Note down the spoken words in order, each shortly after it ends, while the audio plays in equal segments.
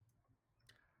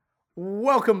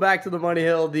Welcome back to the Money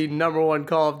Hill, the number one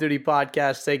Call of Duty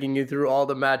podcast, taking you through all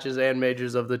the matches and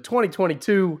majors of the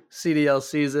 2022 CDL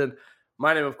season.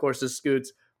 My name, of course, is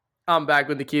Scoots. I'm back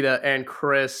with Nikita and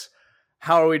Chris.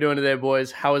 How are we doing today,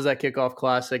 boys? How was that kickoff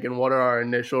classic, and what are our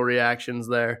initial reactions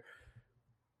there?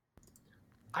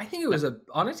 I think it was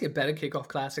honestly a better kickoff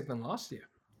classic than last year.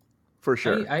 For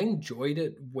sure. I enjoyed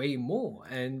it way more,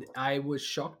 and I was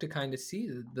shocked to kind of see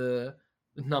that the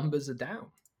numbers are down.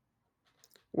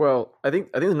 Well, I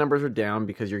think the numbers are down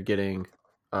because you're getting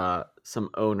some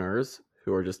owners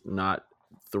who are just not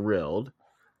thrilled,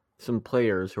 some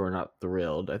players who are not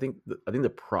thrilled. I think the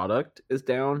product is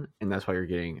down, and that's why you're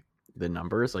getting the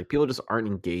numbers. Like, people just aren't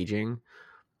engaging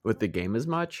with the game as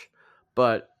much.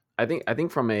 But I think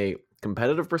from a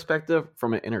competitive perspective,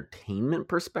 from an entertainment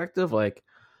perspective, like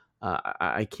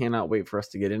I cannot wait for us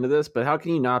to get into this. But how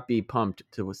can you not be pumped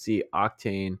to see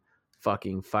Octane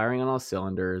fucking firing on all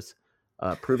cylinders?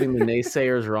 Proving the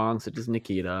naysayers wrong, such as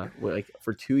Nikita, like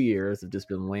for 2 years, have just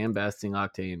been lambasting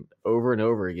Octane over and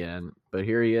over again. But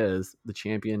here he is, the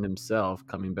champion himself,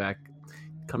 coming back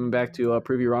to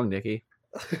prove you wrong, Nikki.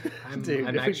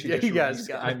 I'm actually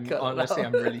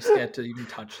I'm really scared to even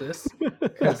touch this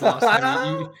because last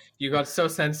time you got so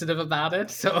sensitive about it.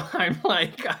 So I'm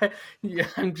like,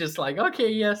 I'm just like,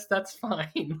 okay, yes, that's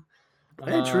fine.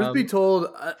 Hey, truth be told,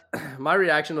 my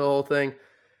reaction to the whole thing,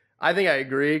 I think I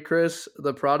agree, Chris.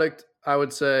 The product, I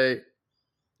would say,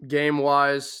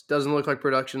 game-wise, doesn't look like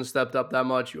production stepped up that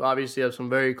much. You obviously have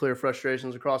some very clear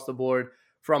frustrations across the board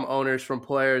from owners, from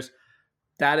players.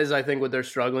 That is, I think, what they're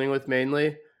struggling with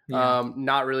mainly. Yeah.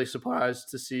 Not really surprised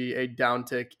to see a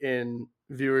downtick in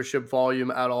viewership volume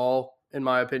at all, in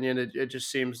my opinion. It just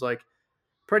seems like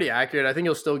pretty accurate. I think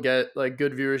you'll still get like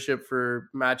good viewership for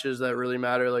matches that really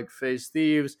matter, like FaZe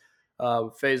Thieves,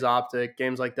 FaZe Optic,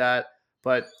 games like that.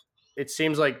 But it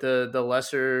seems like the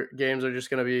lesser games are just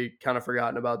going to be kind of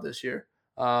forgotten about this year.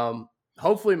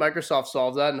 Hopefully Microsoft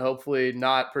solves that, and hopefully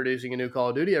not producing a new Call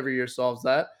of Duty every year solves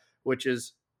that, which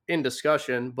is in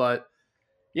discussion. But,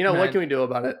 you know, what can we do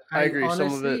about it? I agree. Honestly,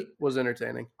 some of it was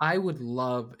entertaining. I would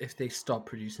love if they stopped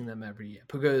producing them every year,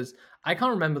 because I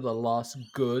can't remember the last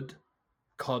good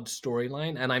COD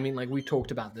storyline. And I mean, like, we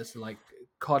talked about this, like,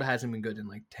 COD hasn't been good in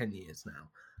like 10 years now.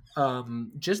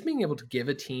 Just being able to give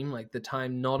a team like the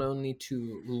time not only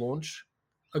to launch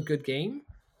a good game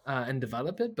and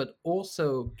develop it, but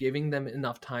also giving them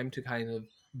enough time to kind of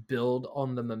build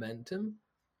on the momentum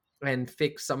and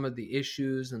fix some of the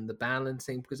issues and the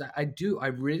balancing, because I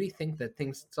really think that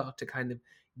things start to kind of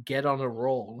get on a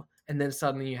roll, and then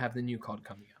suddenly you have the new COD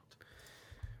coming out.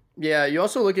 Yeah, you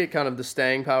also look at kind of the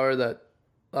staying power that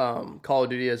Call of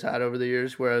Duty has had over the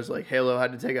years, whereas like Halo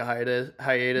had to take a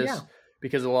hiatus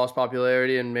because of lost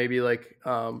popularity, and maybe like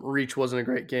Reach wasn't a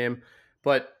great game,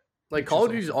 but like Call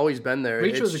of Duty's always been there.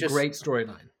 Reach was a great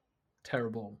storyline.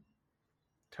 Terrible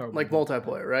like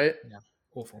multiplayer, right? Yeah,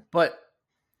 awful. But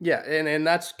yeah, and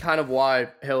that's kind of why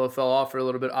Halo fell off for a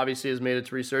little bit. Obviously, has made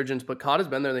its resurgence, but COD has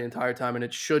been there the entire time, and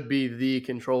it should be the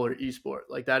controller esport.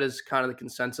 Like, that is kind of the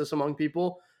consensus among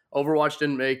people. Overwatch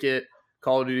didn't make it.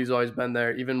 Call of Duty's always been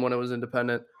there, even when it was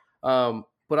independent.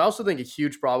 But I also think a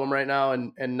huge problem right now,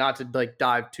 and not to like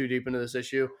dive too deep into this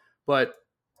issue, but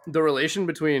the relation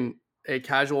between a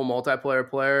casual multiplayer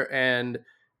player and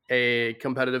a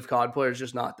competitive COD player is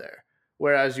just not there.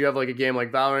 Whereas you have like a game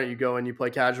like Valorant, you go and you play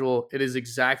casual, it is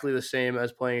exactly the same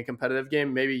as playing a competitive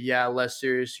game. Maybe, yeah, less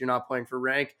serious. You're not playing for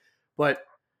rank, but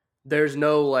there's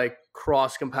no like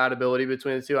cross compatibility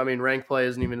between the two. I mean, rank play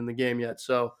isn't even in the game yet.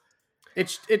 So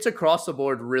it's across the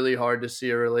board really hard to see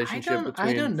a relationship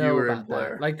between viewer and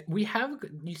player. That. Like,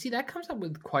 you see that comes up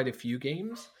with quite a few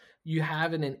games. You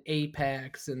have it in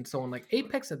Apex and so on. Like,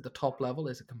 Apex at the top level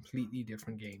is a completely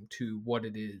different game to what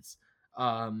it is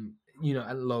at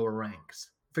lower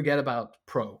ranks. Forget about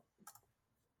pro.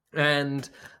 And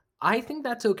I think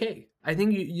that's okay. I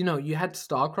think you had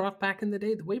StarCraft back in the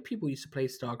day. The way people used to play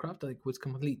StarCraft was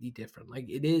completely different. Like,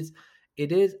 it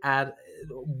is at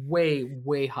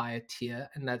way higher tier,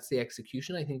 and that's the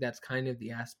execution. I think that's kind of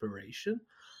the aspiration.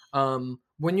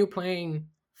 When you're playing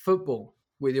football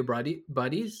with your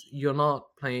buddies, you're not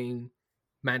playing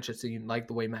Manchester United like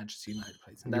the way Manchester United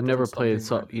plays. And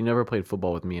you never played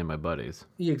football with me and my buddies.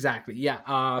 Exactly. Yeah.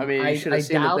 I mean, you should have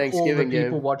seen the Thanksgiving game.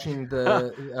 People watching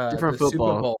the different the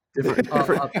football, Super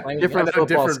Bowl. different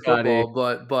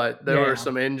football, but there were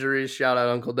some injuries. Shout out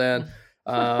Uncle Dan.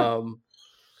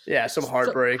 Yeah, some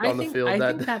heartbreak on the field. I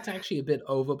think that's actually a bit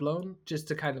overblown, just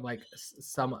to kind of like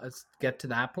get to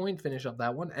that point, finish up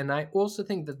that one. And I also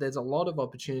think that there's a lot of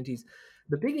opportunities.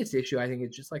 The biggest issue, I think,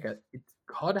 is just like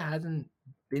COD hasn't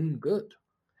been good.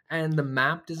 and the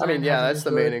map design. I mean, yeah, that's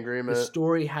the main agreement. The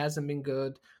story hasn't been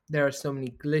good. There are so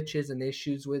many glitches and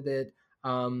issues with it.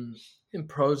 And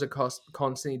pros are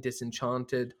constantly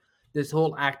disenchanted. This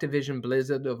whole Activision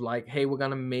Blizzard of like, hey, we're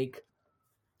gonna make,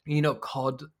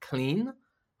 COD clean.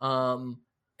 And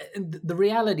the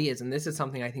reality is, and this is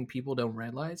something I think people don't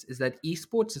realize, is that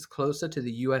esports is closer to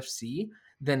the UFC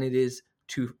than it is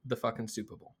to the fucking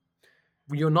Super Bowl.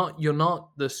 You're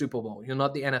not the Super Bowl. You're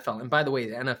not the NFL. And by the way,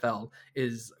 the NFL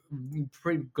is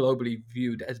pretty globally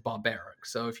viewed as barbaric.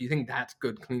 So if you think that's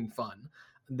good, clean fun,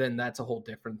 then that's a whole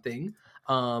different thing.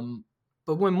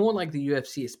 But we're more like the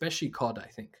UFC, especially COD, I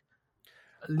think.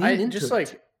 I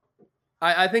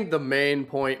think the main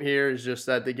point here is just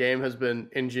that the game has been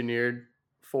engineered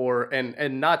for,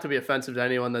 and not to be offensive to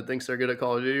anyone that thinks they're good at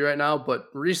Call of Duty right now, but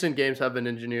recent games have been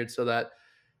engineered so that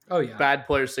bad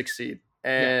players succeed.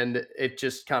 And it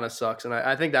just kind of sucks. And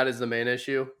I think that is the main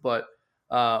issue. But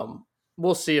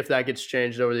we'll see if that gets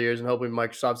changed over the years, and hopefully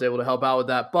Microsoft's able to help out with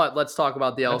that. But let's talk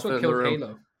about the elephant in the room.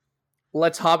 Halo.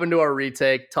 Let's hop into our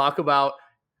retake, talk about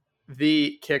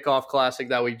the kickoff classic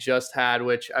that we just had,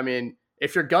 which, I mean,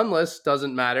 if you're gunless,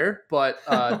 doesn't matter. But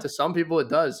to some people it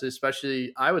does,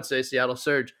 especially, I would say, Seattle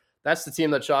Surge. That's the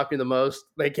team that shocked me the most.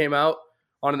 They came out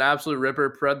on an absolute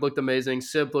ripper. Pred looked amazing.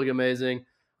 Sip looked amazing.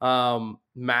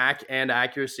 Mac and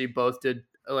Accuracy both did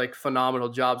like phenomenal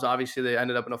jobs. Obviously they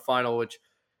ended up in a final, which,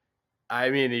 I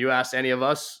mean, you asked any of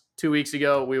us 2 weeks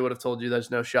ago, we would have told you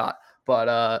there's no shot. But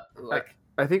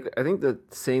I think that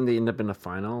saying they end up in a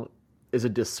final is a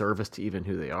disservice to even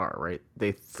who they are, right?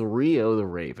 They 3-0 the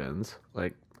Ravens.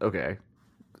 Like, okay,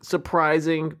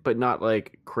 surprising, but not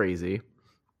like crazy.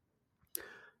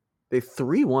 They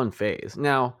 3-1 FaZe.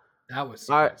 Now that was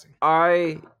surprising.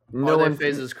 No one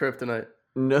FaZe's kryptonite.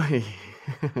 No,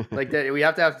 like that. We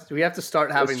have to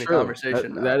start having the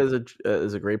conversation. That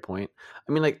is a great point.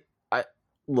 I mean, like,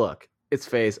 it's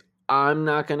FaZe. I'm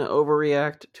not going to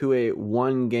overreact to a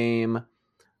one game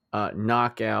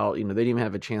knockout. They didn't even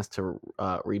have a chance to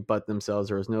rebut themselves.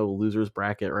 There was no losers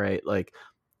bracket, right? Like,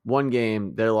 one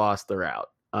game, they're lost, they're out.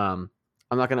 I'm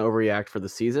not going to overreact for the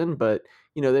season, but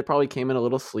they probably came in a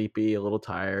little sleepy, a little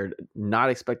tired, not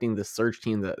expecting the Surge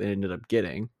team that they ended up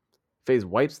getting. FaZe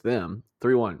wipes them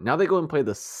 3-1. Now they go and play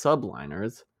the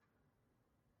Subliners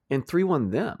and 3-1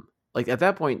 them. Like, at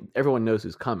that point, everyone knows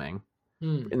who's coming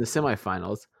in the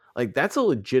semifinals. Like, that's a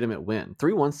legitimate win.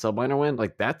 3-1 Subliner win,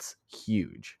 like, that's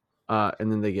huge.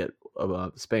 And then they get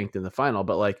spanked in the final.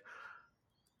 But, like,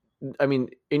 I mean,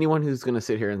 anyone who's going to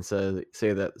sit here and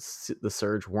say that the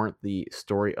Surge weren't the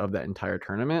story of that entire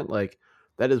tournament, like,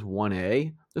 that is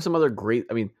 1A. There's some other great,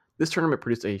 I mean, this tournament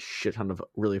produced a shit ton of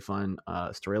really fun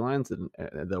storylines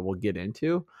that we'll get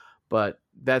into, but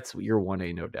that's your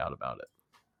 1A, no doubt about it.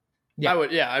 Yeah,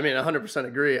 I mean, 100%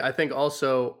 agree. I think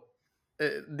also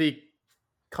the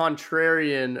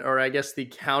contrarian, or I guess the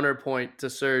counterpoint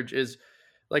to Surge is,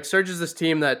 like, Surge is this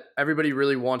team that everybody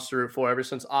really wants to root for. Ever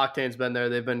since Octane's been there,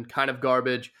 they've been kind of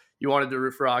garbage. You wanted to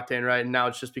root for Octane, right? And now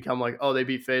it's just become like, oh, they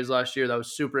beat FaZe last year. That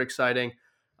was super exciting.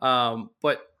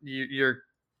 But you're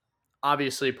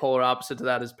obviously polar opposite to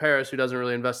that is Paris, who doesn't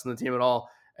really invest in the team at all.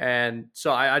 And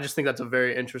so I just think that's a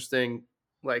very interesting,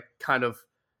 like, kind of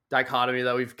dichotomy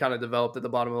that we've kind of developed at the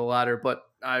bottom of the ladder. But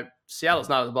Seattle's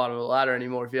not at the bottom of the ladder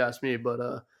anymore, if you ask me. But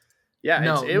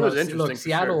it was interesting.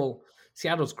 Look,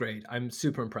 Seattle's great. I'm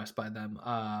super impressed by them.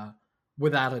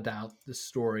 Without a doubt, the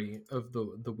story of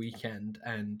the weekend,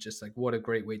 and just like what a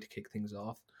great way to kick things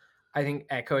off. I think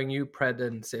echoing you, Pred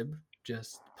and Sib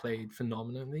just played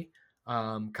phenomenally.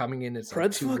 Coming in as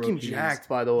Pred's like fucking rookies. Jacked,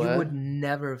 by the way. You would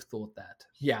never have thought that.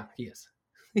 Yeah, he is.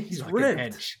 He's like ripped.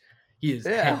 An hench. He is.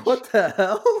 Yeah, hench. What the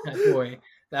hell?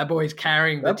 That boy's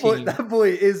carrying the team. That boy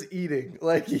is eating.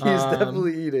 Like, he's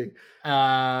definitely eating.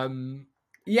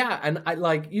 Yeah, and I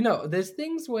like, there's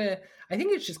things where I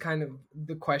think it's just kind of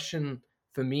the question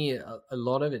for me. A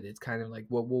lot of it is kind of like,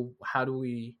 well, how do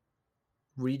we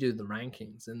redo the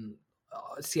rankings? And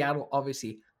Seattle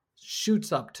obviously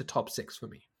shoots up to top 6 for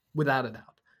me, without a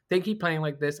doubt. They keep playing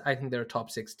like this, I think they're a top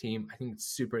 6 team. I think it's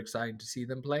super exciting to see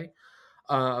them play.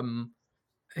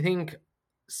 I think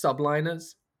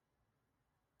Subliners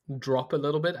drop a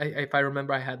little bit. If I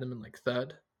remember, I had them in like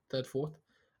third, fourth.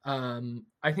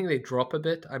 I think they drop a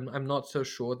bit. I'm not so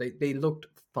sure. They looked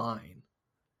fine.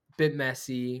 Bit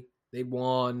messy. They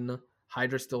won.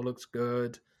 Hydra still looks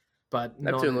good, but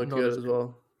Neptune looked good as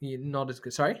well. Not as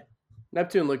good. Sorry?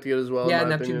 Neptune looked good as well. Yeah,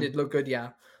 Neptune did look good, yeah.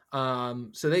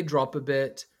 So they drop a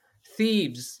bit.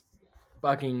 Thieves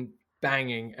fucking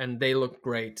banging, and they look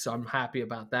great, so I'm happy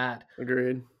about that.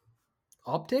 Agreed.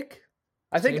 Optic?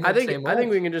 I think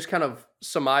we can just kind of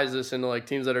surmise this into like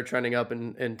teams that are trending up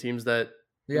and teams that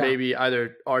maybe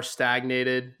either are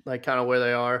stagnated, like kind of where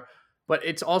they are. But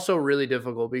it's also really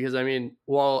difficult because, I mean,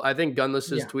 while I think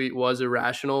Gunless's tweet was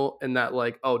irrational in that,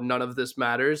 like, oh, none of this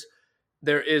matters,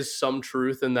 there is some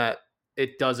truth in that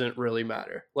it doesn't really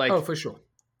matter. Like, oh, for sure.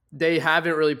 They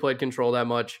haven't really played Control that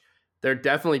much. They're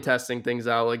definitely testing things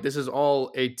out. Like, this is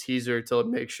all a teaser to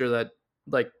make sure that,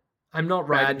 like, I'm not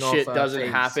bad shit doesn't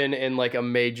FaZe. happen in, like, a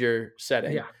major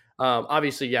setting. Yeah.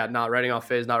 Obviously, not writing off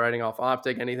FaZe, not writing off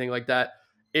Optic, anything like that.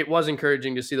 It was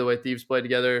encouraging to see the way Thieves play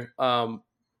together.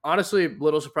 Honestly, a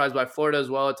little surprised by Florida as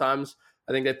well at times.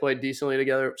 I think they played decently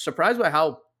together. Surprised by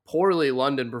how poorly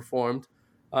London performed.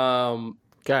 Guys,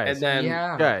 and then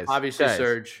obviously guys.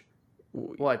 Surge.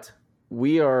 What?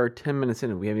 We are 10 minutes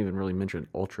in and we haven't even really mentioned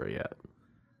Ultra yet.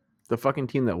 The fucking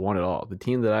team that won it all. The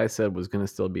team that I said was going to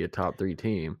still be a top 3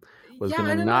 team was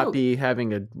going to not be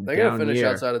having a They're going to finish year.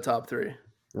 outside of top 3.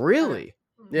 Really?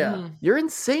 Yeah. You're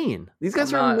insane. These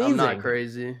guys are amazing. I'm not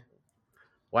crazy.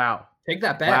 Wow. Take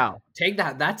that bet. Wow. Take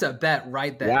that. That's a bet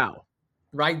right there. Wow.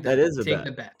 Right there. That is a Take bet.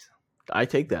 the bet. I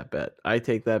take that bet.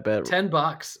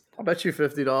 $10. I'll bet you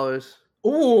 $50.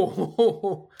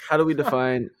 Oh. How do we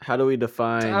define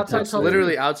Outside It's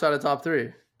literally outside of top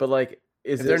 3. But like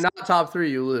if they're not top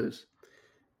 3, you lose.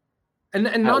 And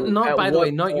not by the way,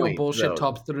 not your point, bullshit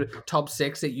though? top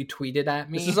 6 that you tweeted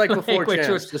at me. This is like before which champs.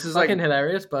 was This is fucking like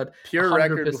hilarious, but pure 100%.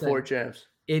 record before champs.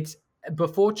 It's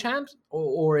before champs,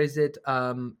 or is it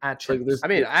at champs? I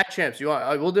mean, at champs.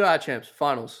 We'll do at champs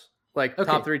finals, like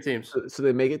top 3 teams. So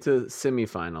they make it to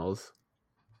semifinals,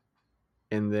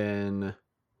 and then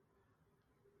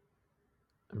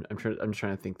I'm just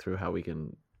trying to think through how we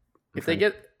can. If they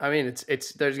get, I mean,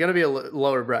 it's there's going to be a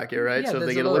lower bracket, right? Yeah, so if they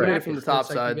there's get a lower eliminated bracket, from the top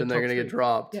so it's like side, you then get they're top going to get 3.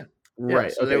 dropped. Yeah.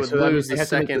 Right. So they would lose the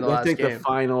second to last make game. the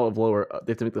final of lower.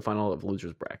 They have to make the final of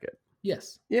losers bracket.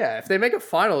 Yes. Yeah, if they make a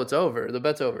final, it's over. The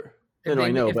bet's over. No,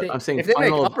 I know, but I'm saying if they make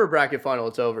final, upper bracket final,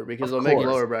 it's over because they'll make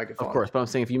lower bracket final. of course. But I'm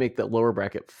saying if you make the lower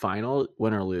bracket final,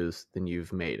 win or lose, then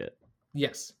you've made it.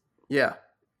 Yes. Yeah.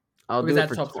 I'll Because do it that's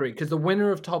for top 3. Because the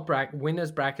winner of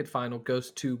winners bracket final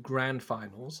goes to grand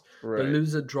finals. Right. The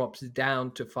loser drops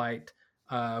down to fight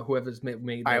whoever's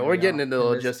made. All right, we're getting into the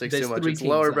logistics too much. It's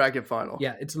lower bracket final.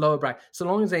 Yeah, it's lower bracket. So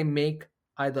long as they make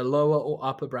either lower or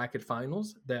upper bracket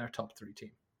finals, they're a top 3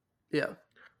 team. Yeah.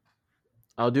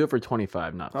 I'll do it for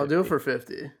 25, not 50. I'll do it for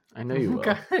 50. I know you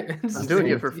will. I'm doing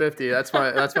it for 50. That's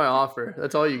my offer.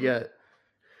 That's all you get.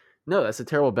 No, that's a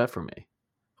terrible bet for me.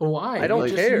 Why? I don't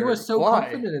care. You were so Why?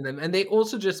 confident in them, and they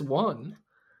also just won.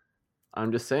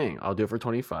 I'm just saying, I'll do it for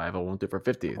 25. I won't do it for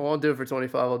 50. I won't do it for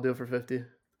 25. I'll do it for 50.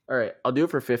 All right, I'll do it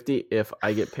for 50 if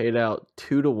I get paid out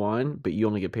 2-1, but you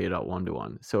only get paid out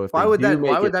 1-1. So if why would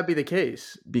that be the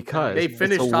case? Because they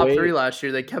finished top 3 last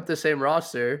year. They kept the same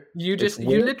roster. You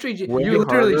literally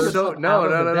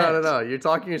no. You're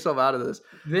talking yourself out of this.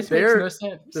 This makes no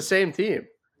sense. The same team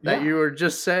that you were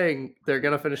just saying they're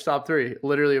gonna finish top 3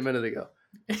 literally a minute ago.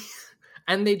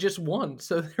 And they just won,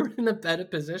 so they're in a better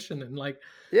position. And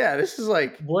this is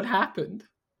like what happened.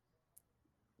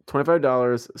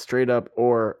 $25 straight up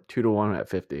or 2-1 at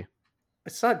 50.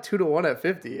 It's not 2-1 at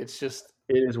 50. It's just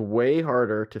it is way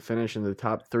harder to finish in the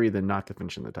top 3 than not to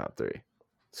finish in the top 3.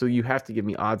 So you have to give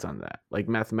me odds on that, like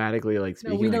mathematically, like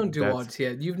speaking. No, we don't do odds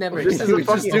here. You've never. You've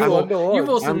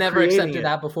also never accepted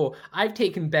that before. I've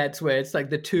taken bets where it's like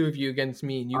the 2 of you against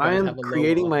me, and you guys have a low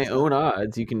creating my odds. own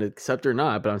odds. You can accept or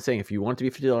not, but I'm saying if you want to be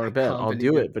 $50 bet, I'll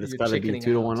do it. But it's got to be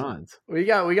 2-1 odds. We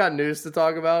got news to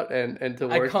talk about and to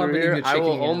work through here. I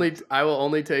will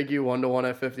only take you 1-1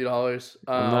 at $50.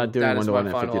 I'm not doing 1-1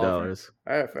 at $50.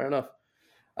 All right, fair enough.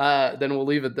 Then we'll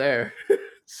leave it there.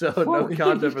 So no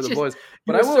content for the boys.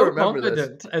 But I will remember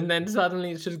this. And then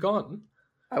suddenly it's just gone.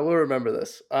 I will remember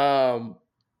this. I'm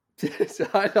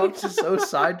just so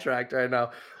sidetracked right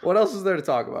now. What else is there to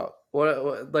talk about? What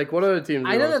other teams?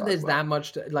 I don't know if there's that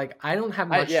much. I don't have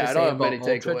much to say about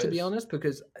Ultra, to be honest,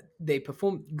 because they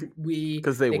performed. They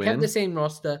kept the same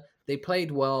roster. They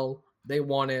played well. They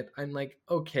won it. I'm like,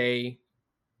 okay.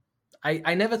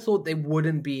 I never thought they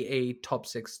wouldn't be a top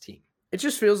 6 team. It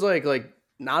just feels like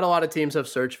not a lot of teams have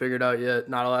Search figured out yet.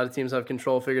 Not a lot of teams have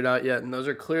Control figured out yet. And those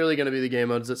are clearly going to be the game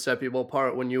modes that set people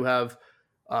apart when you have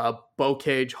bow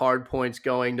cage hard points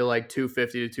going to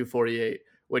 250 to 248,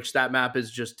 which that map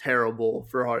is just terrible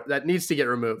for hard. That needs to get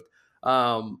removed.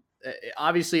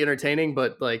 Obviously entertaining,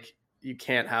 but you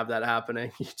can't have that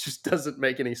happening. It just doesn't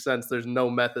make any sense. There's no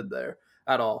method there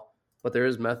at all, but there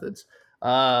is methods.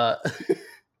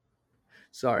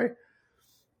 Sorry.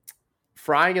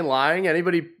 Frying and lying.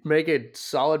 Anybody make a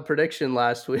solid prediction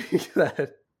last week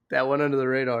that went under the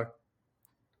radar?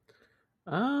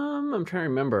 I'm trying to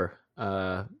remember.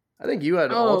 I think you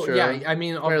had Ultra. Yeah, I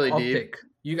mean, fairly Optic. deep.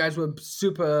 You guys were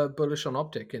super bullish on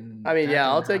Optic, and I mean, that yeah,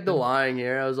 I'll didn't take the happen. lying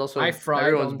here. I was also I fried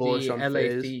everyone's on bullish the on LA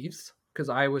FaZe. Thieves because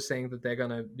I was saying that they're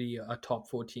gonna be a top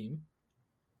 4 team.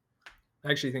 I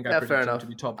actually think I Yeah, fair predicted them enough. to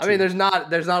be top 2. I mean, there's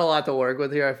not a lot to work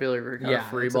with here. I feel like we're kind of Yeah,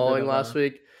 it's a bit freeballing of last a-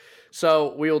 week.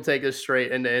 So we will take this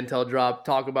straight into Intel Drop,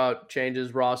 talk about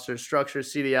changes, rosters, structure,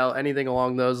 CDL, anything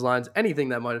along those lines, anything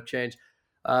that might have changed.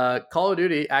 Call of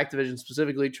Duty, Activision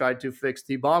specifically, tried to fix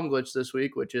the bomb glitch this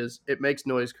week, which is it makes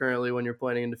noise currently when you're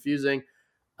planning and defusing,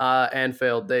 and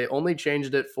failed. They only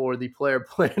changed it for the player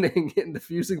planning and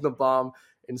defusing the bomb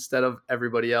instead of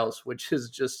everybody else, which is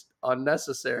just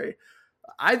unnecessary.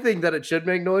 I think that it should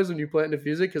make noise when you plant and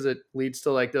defuse it because it leads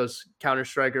to like those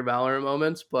Counter-Strike or Valorant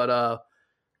moments, but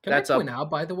Can I that's point up out,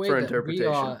 by the way, for that we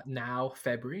interpretation. are now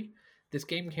February. This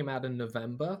game came out in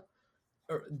November.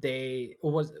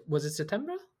 Was it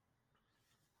September?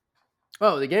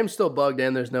 Oh, the game's still bugged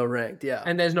and there's no ranked. Yeah.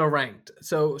 And there's no ranked.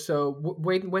 So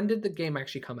when did the game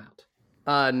actually come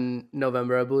out?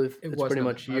 November, I believe. It It's was pretty November.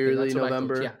 much Okay, yearly that's what I thought,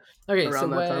 November. yeah. Okay, so around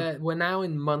that time. we're now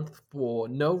in month 4.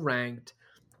 No ranked.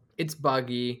 It's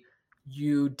buggy.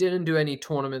 You didn't do any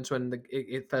tournaments when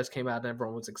it first came out, and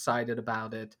everyone was excited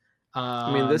about it.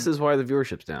 I mean, this is why the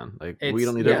viewership's down. Like we it's-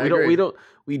 don't need yeah, to. I agree.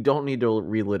 We don't need to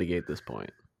relitigate this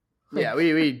point. Yeah,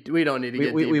 we don't need to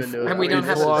get deep into it. And we don't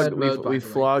have a flogged, third mode, by we the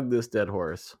way. flogged this dead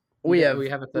horse. we don't- have we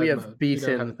have a third mode. We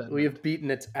don't have a third mode.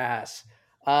 beaten its ass.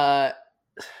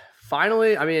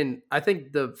 Finally, I mean, I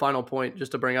think the final point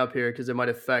just to bring up here because it might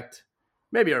affect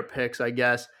maybe our picks, I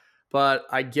guess. But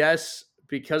I guess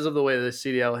because of the way the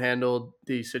CDL handled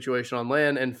the situation on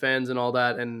LAN and fans and all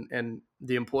that, and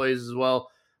the employees as well,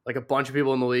 like a bunch of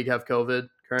people in the league have COVID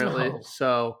currently, Oh.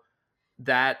 so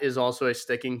that is also a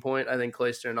sticking point. I think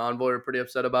Clayster and Envoy are pretty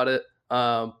upset about it.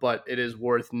 But it is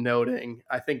worth noting.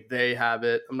 I think they have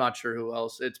it. I'm not sure who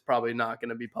else. It's probably not going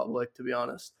to be public, to be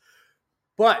honest.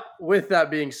 But with that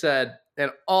being said,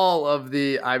 and all of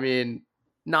the, I mean,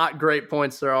 not great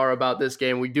points there are about this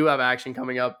game, we do have action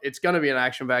coming up. It's going to be an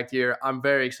action-packed year. I'm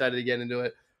very excited to get into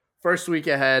it. First week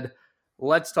ahead.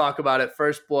 Let's talk about it.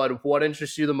 First Blood. What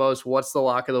interests you the most? What's the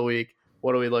lock of the week?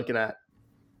 What are we looking at?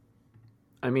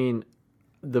 I mean,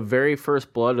 the very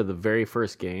first blood of the very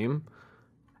first game.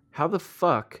 How the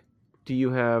fuck do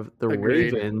you have the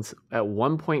Agreed. Ravens at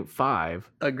 1.5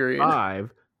 Agreed.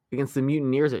 5 against the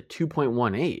Mutineers at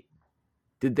 2.18?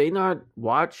 Did they not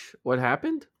watch what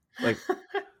happened? Like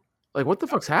what the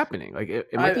fuck's happening? Like,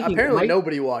 Apparently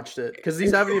nobody watched it because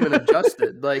these haven't even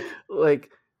adjusted. Like,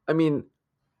 I mean,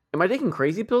 am I taking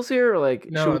crazy pills here? Or like,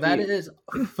 No, that is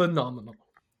phenomenal.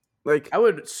 like, I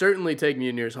would certainly take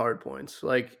Mutineers hard points,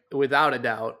 like without a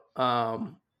doubt.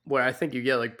 Where I think you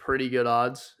get like pretty good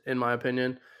odds, in my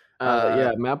opinion.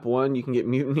 yeah, map 1, you can get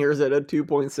Mutineers at a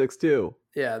 2.62.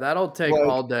 Yeah, that'll take Like,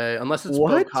 all day, unless it's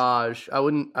what? Bocage. I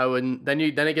wouldn't. Then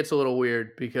it gets a little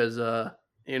weird because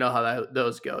you know how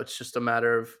those go. It's just a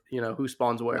matter of who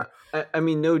spawns where. I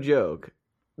mean, no joke.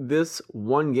 This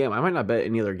one game, I might not bet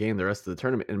any other game the rest of the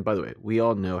tournament. And by the way, we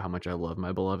all know how much I love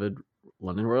my beloved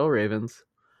London Royal Ravens.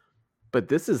 But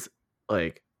this is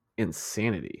like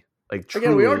insanity. Like, truly.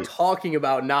 Again, we are talking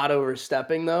about not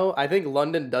overstepping, though. I think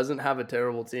London doesn't have a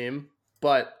terrible team,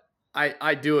 but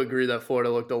I do agree that Florida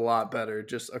looked a lot better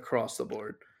just across the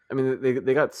board. I mean,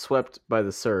 they got swept by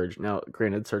the Surge. Now,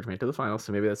 granted, Surge made it to the finals,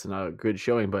 so maybe that's not a good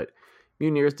showing. But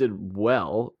Mutineers did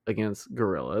well against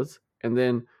Gorillas, and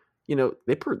then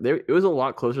it was a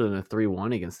lot closer than a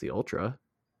 3-1 against the Ultra.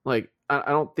 Like, I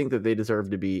don't think that they deserve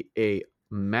to be a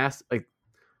mass. Like,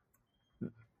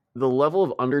 the level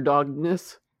of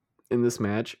underdogness in this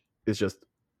match is just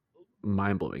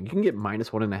mind blowing. You can get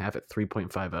 -1.5 at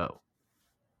 3.50.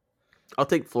 I'll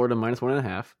take Florida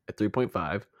 -1.5 at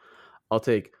 3.5. I'll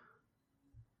take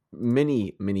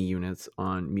many units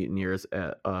on Mutineers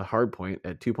at hard point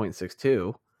at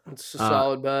 2.62. It's a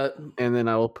solid bet. And then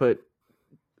I will put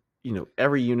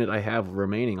every unit I have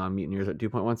remaining on Mutineers at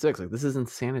 2.16. Like, this is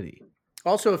insanity.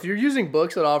 Also, if you're using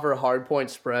books that offer hard point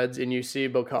spreads and you see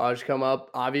Bocage come up,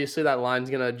 obviously that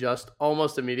line's going to adjust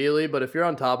almost immediately. But if you're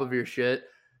on top of your shit,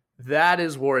 that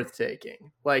is worth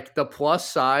taking. Like, the plus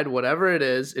side, whatever it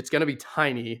is, it's going to be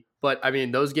tiny. But, I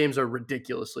mean, those games are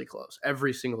ridiculously close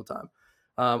every single time.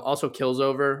 Also, kills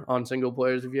over on single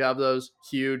players if you have those.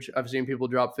 Huge. I've seen people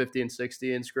drop 50 and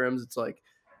 60 in scrims. It's like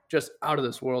just out of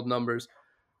this world numbers.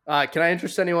 Can I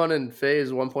interest anyone in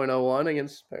FaZe 1.01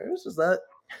 against Paris? Is that...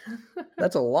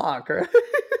 That's a lock, right?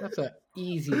 That's an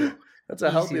easy lock. That's a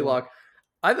healthy lock.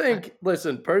 I think,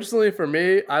 listen, personally for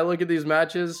me, I look at these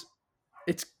matches,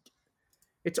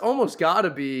 it's almost got to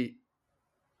be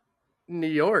New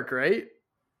York, right?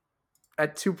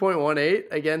 At 2.18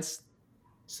 against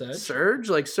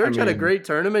Surge. Surge had a great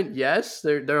tournament. Yes,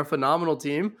 they're a phenomenal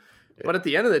team, but at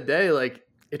the end of the day, like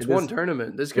it's one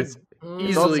tournament. This could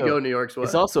easily go New York's way.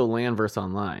 It's also LAN versus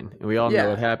online, and we all know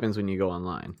what happens when you go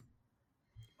online.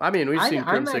 I mean, we've seen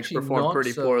Crimsix perform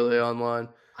pretty poorly online.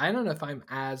 I don't know if I'm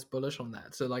as bullish on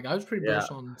that. So, like, I was pretty bullish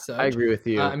on Surge. I agree with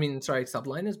you.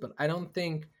 Subliners, but I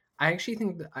actually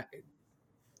think that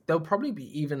they'll probably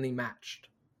be evenly matched.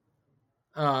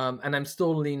 And I'm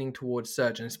still leaning towards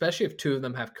Surge, and especially if two of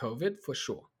them have COVID, for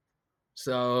sure.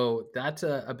 So that's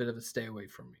a bit of a stay away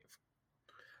from me.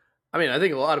 I mean, I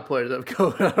think a lot of players have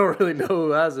COVID. I don't really know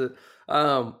who has it.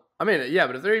 I mean, yeah,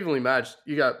 but if they're evenly matched,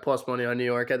 you got plus money on New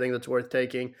York. I think that's worth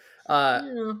taking.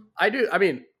 I do. I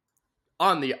mean,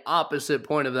 on the opposite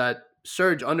point of that,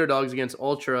 Surge underdogs against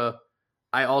Ultra,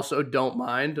 I also don't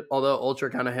mind. Although Ultra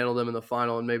kind of handled them in the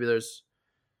final, and maybe there's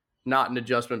not an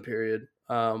adjustment period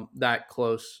that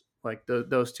close, like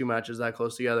those two matches that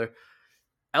close together.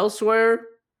 Elsewhere,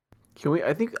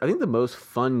 I think the most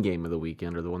fun game of the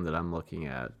weekend, or the one that I'm looking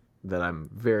at, that I'm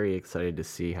very excited to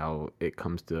see how it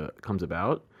comes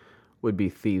about, would be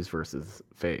Thieves versus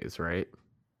FaZe, right?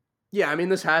 Yeah, I mean,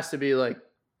 this has to be like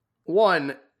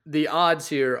the odds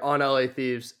here on LA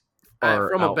Thieves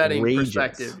from a betting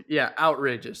perspective. Yeah,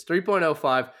 outrageous.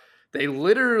 3.05. They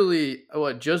literally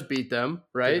just beat them,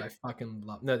 right? Dude, I fucking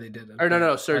love. No, they didn't. Or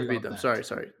no, Surge beat them. Sorry.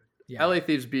 Yeah. LA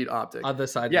Thieves beat Optic. Other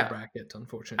side of the bracket,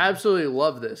 unfortunately. Absolutely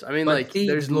love this. I mean,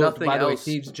 there's nothing else. By the way,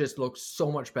 Thieves just look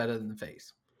so much better than the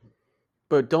FaZe.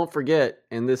 But don't forget,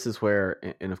 and this is where,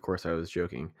 and of course I was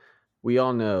joking, we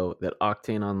all know that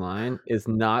Octane Online is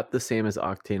not the same as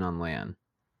Octane on LAN.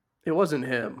 It wasn't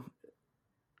him.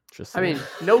 I mean,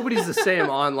 nobody's the same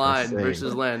online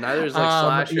versus LAN. Neither is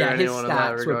Slasher or anyone in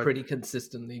that regard. His stats were pretty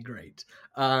consistently great.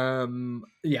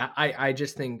 I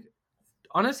just think,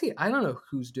 honestly, I don't know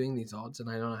who's doing these odds, and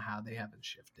I don't know how they haven't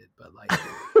shifted. But like,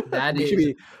 that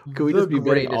is could we just be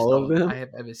betting all of them I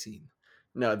have ever seen.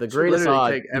 No, the greatest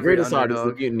odd is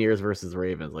the Mutineers versus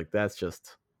Ravens. Like, that's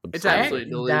just absurd. It's absolutely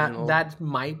delusional. That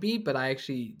might be, but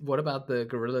what about the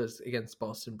Gorillas against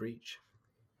Boston Breach?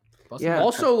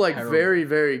 Also very,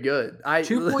 very good.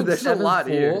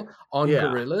 2.74 on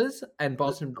Gorillas and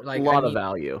Boston. Like a lot of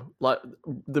value.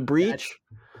 The Breach,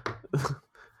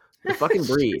 the fucking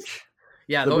Breach.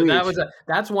 Yeah,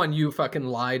 that's one you fucking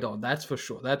lied on. That's for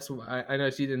sure. That's I know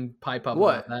she didn't pipe up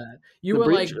about that. You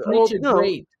were like, Breach is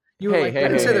great. I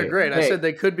didn't say they're great. I said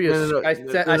they could be I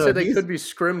said they could be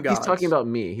scrim gods. He's talking about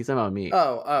me. He's talking about me.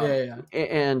 Oh. Yeah.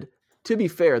 And to be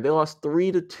fair, they lost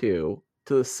 3-2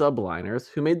 to the Subliners,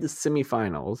 who made the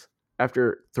semifinals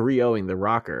after 3-0ing the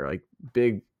Rocker. Like,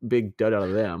 big dud out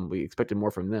of them. We expected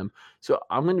more from them. So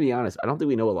I'm going to be honest. I don't think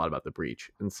we know a lot about the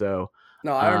Breach. And so...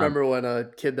 No, I remember when a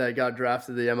kid that got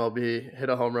drafted to the MLB hit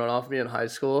a home run off me in high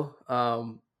school.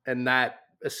 And that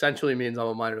essentially means I'm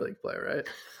a minor league player, right?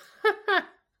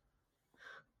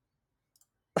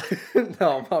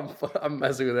 No, I'm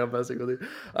messing with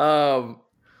you.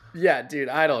 Yeah, dude,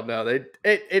 I don't know.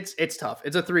 It's tough.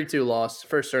 It's a 3-2 loss.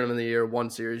 First tournament of the year, one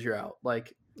series, you're out.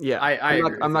 Like, yeah,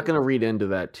 I'm not going to read into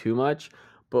that too much,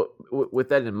 but with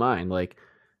that in mind, like,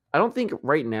 I don't think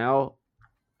right now,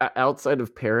 outside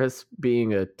of Paris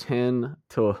being a 10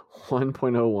 to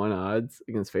 1.01 odds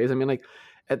against FaZe, I mean, like,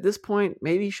 at this point,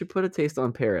 maybe you should put a taste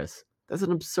on Paris. That's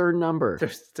an absurd number.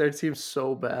 Their team's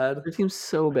so bad. Their team's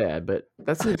so bad, but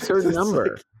that's an absurd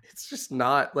number. Like, it's just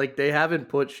not, like, they haven't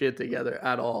put shit together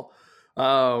at all.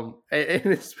 And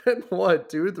it's been 2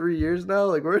 or 3 years now.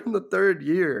 Like, we're in the third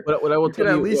year. But what I will tell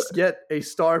you, at least get a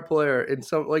star player in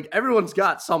some. Like, everyone's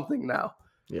got something now.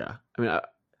 Yeah, I mean,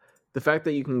 the fact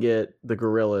that you can get the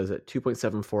Gorillas at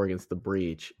 2.74 against the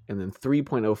Breach and then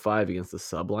 3.05 against the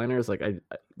Subliners, like, I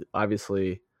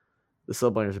obviously the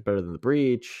Subliners are better than the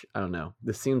Breach. I don't know.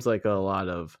 This seems like there's a lot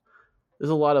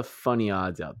of funny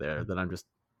odds out there that I'm just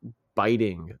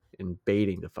biting and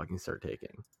baiting to fucking start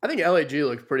taking. I think LAG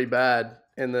looked pretty bad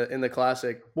in the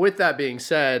Classic. With that being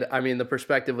said, I mean, the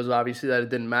perspective was obviously that it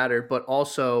didn't matter, but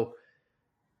also,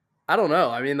 I don't know.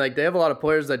 I mean, like, they have a lot of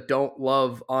players that don't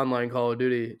love online Call of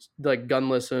Duty, like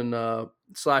Gunless and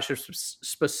Slasher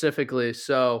specifically.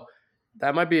 So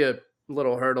that might be a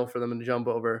little hurdle for them to jump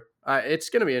over. It's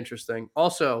going to be interesting.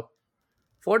 Also,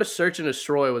 Florida Search and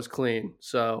Destroy was clean.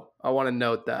 So I want to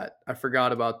note that. I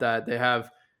forgot about that. They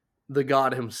have the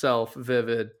god himself,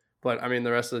 Vivid. But, I mean,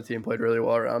 the rest of the team played really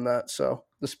well around that. So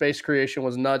the space creation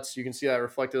was nuts. You can see that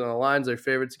reflected on the lines. They're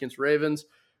favorites against Ravens,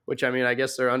 which, I mean, I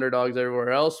guess they're underdogs everywhere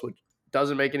else, which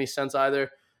doesn't make any sense either.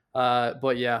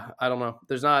 But, yeah, I don't know.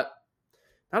 There's not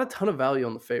a ton of value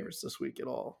on the favorites this week at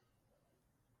all.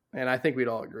 And I think we'd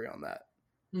all agree on that.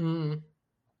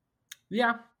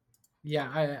 Yeah. Yeah,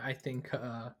 I think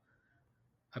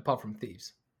apart from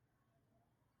Thieves.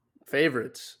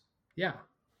 Favorites. Yeah.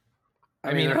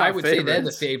 I mean, they're I not would say they're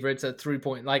the favorites. favorites at 3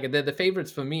 point. Like they're the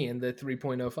favorites for me, and they're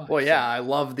 3.05. Well, yeah, I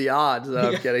love the odds that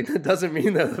I'm Yeah. getting. That doesn't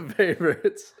mean they're the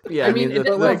favorites. Yeah, I mean, the,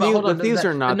 no, like, but hold on, the Thieves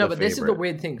are not no, the but this is the favorite.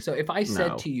 weird thing. So if I said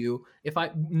No. to you, if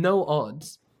I no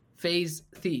odds, FaZe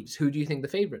Thieves, who do you think the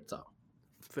favorites are?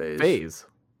 FaZe.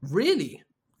 Really?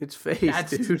 It's FaZe,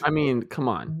 That's- dude. I mean, come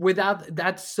on.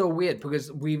 That's so weird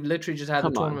because we've literally just had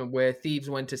Come the on. tournament where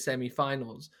Thieves went to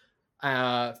semifinals.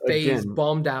 FaZe Again.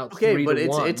 bombed out. Okay, 3 but to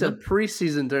it's 1. a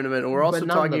preseason tournament, and we're But also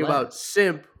talking about nonetheless.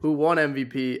 Simp, who won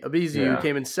MVP, Abizu, Yeah. who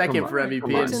came in second Come for on, MVP,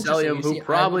 come on. and That's Celium, interesting. You who see, I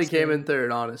probably would came say- in third.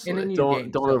 in a Honestly, new Don't game,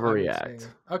 don't so I would overreact. say-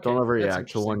 okay, Don't that's overreact to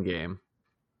interesting. one game.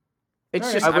 it's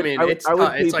Alright. just. I I, would- mean, I would- it's I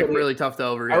would be it's like putting- really tough to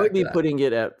overreact. I would be to that. putting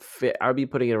it at I would be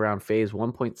putting it around phase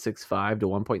 1.65 to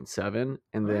 1.7,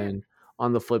 and Alright. then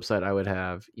on the flip side, I would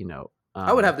have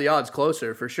I would have the odds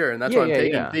closer for sure, and that's Yeah, why I'm yeah,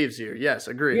 taking yeah. Thieves here. Yes,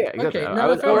 agreed. Yeah, exactly. Okay, I no,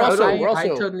 would- fair I would enough. also- I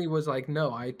also- totally was like,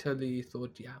 no, I totally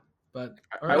thought, yeah. But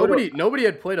all I right. would- Nobody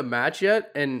had played a match yet,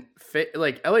 and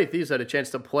like LA Thieves had a chance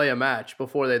to play a match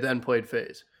before they then played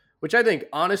FaZe, which I think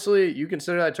honestly, you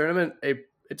consider that tournament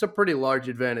it's a pretty large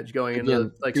advantage going into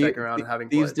Again, like the- second round and having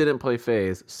Thieves played. didn't play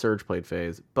phase. Surge played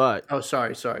phase, but Oh,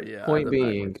 sorry, yeah. I point had that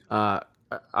being, backwards.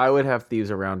 I would have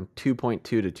Thieves around 2.2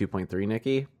 to 2.3,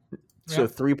 Nikki. So Yeah.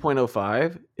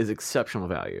 3.05 is exceptional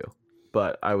value,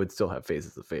 but I would still have FaZe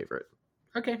as the favorite.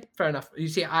 Okay, fair enough. You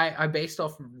see, I based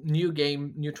off new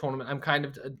game, new tournament. I'm kind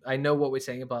of I know what we're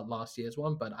saying about last year's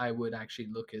one, but I would actually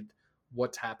look at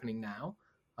what's happening now,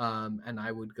 and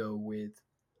I would go with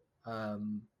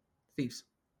Thieves.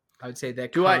 I would say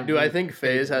that. Do I think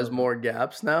FaZe has more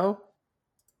gaps now?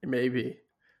 Maybe,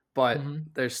 but Mhm.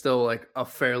 there's still like a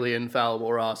fairly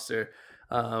infallible roster.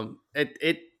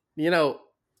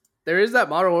 There is that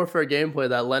Modern Warfare gameplay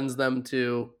that lends them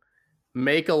to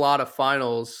make a lot of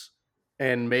finals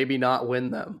and maybe not win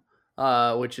them,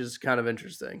 which is kind of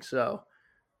interesting. So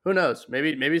who knows?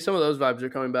 Maybe some of those vibes are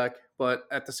coming back. But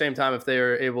at the same time, if they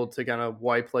are able to kind of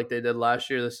wipe like they did last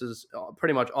year, this is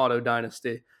pretty much auto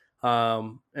dynasty.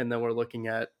 And then we're looking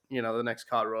at the next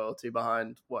COD royalty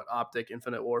behind Optic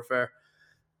Infinite Warfare.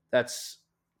 That's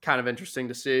kind of interesting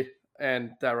to see,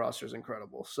 and that roster is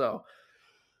incredible. So.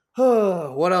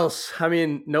 What else? I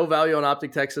mean, no value on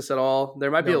Optic Texas at all.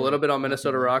 There might be a No, little bit on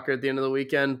Minnesota nothing. Rocker at the end of the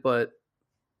weekend, but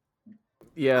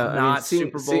Yeah, I mean, Not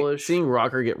super bullish. Seeing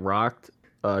Rocker get rocked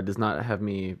does not have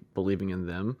me believing in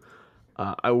them.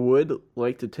 I would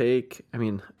like to take. I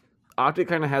mean, Optic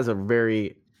has a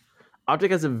very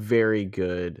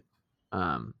good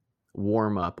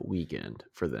warm up weekend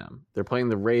for them. They're playing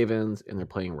the Ravens and they're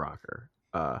playing Rocker.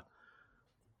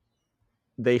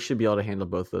 They should be able to handle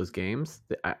both those games.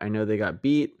 I know they got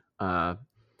beat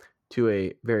to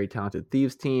a very talented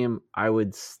Thieves team. I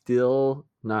would still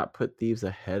not put Thieves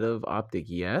ahead of Optic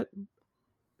yet.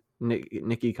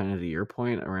 Nikki, kind of to your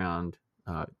point around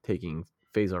taking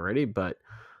FaZe already, but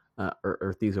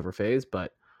or Thieves over FaZe,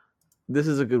 but this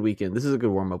is a good weekend. This is a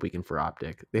good warm-up weekend for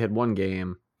Optic. They had one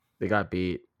game. They got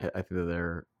beat. I think that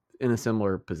they're in a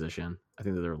similar position. I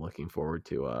think that they're looking forward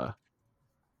to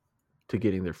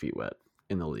getting their feet wet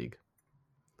in the league.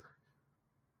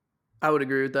 I would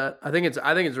agree with that. I think it's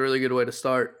a really good way to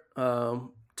start.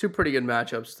 Two pretty good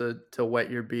matchups to wet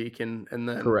your beak and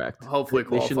then Correct. hopefully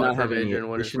They should qualify not for have any. major and They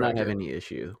winners should not have bracket. any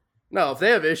issue. No, if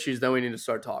they have issues, then we need to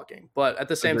start talking. But at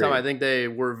the same time, Agreed. I think they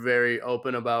were very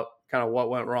open about kind of what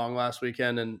went wrong last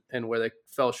weekend and where they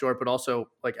fell short. But also,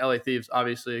 like LA Thieves,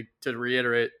 obviously, to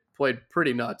reiterate, played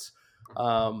pretty nuts.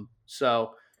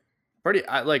 So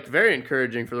very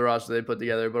encouraging for the roster they put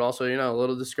together, but also a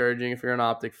little discouraging if you're an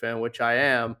Optic fan, which I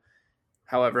am.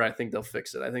 However, I think they'll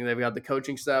fix it. I think they've got the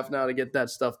coaching staff now to get that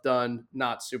stuff done.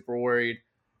 Not super worried.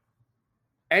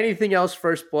 Anything else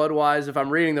First Blood wise? If I'm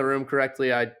reading the room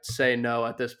correctly, I'd say no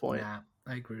at this point. Nah,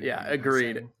 I agree. with Yeah, you guys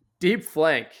agreed. saying. Deep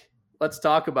flank. Let's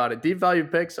talk about it. Deep value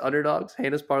picks, underdogs,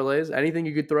 heinous parlays, anything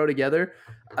you could throw together.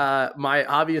 My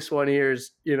obvious one here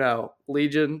is,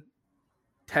 Legion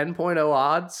 10.0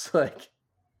 odds. Like,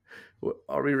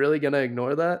 are we really going to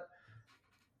ignore that?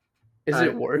 Is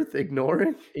it worth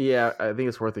ignoring? Yeah, I think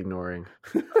it's worth ignoring.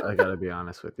 I gotta be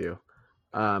honest with you.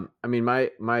 I mean,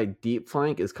 my deep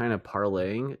flank is kind of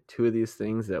parlaying two of these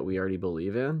things that we already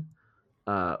believe in,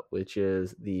 which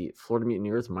is the Florida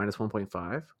Mutineers minus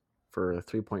 1.5 for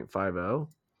 3.50.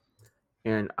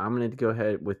 And I'm going to go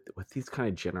ahead with these kind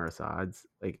of generous odds.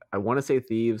 Like, I want to say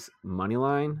Thieves money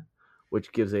line,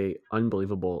 which gives a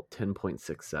unbelievable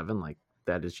 10.67. Like,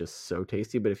 that is just so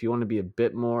tasty. But if you want to be a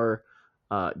bit more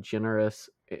generous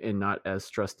and not as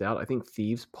stressed out, I think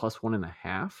Thieves plus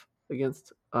 1.5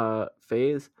 against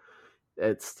FaZe,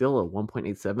 it's still a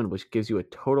 1.87, which gives you a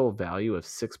total value of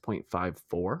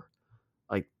 6.54.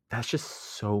 Like, that's just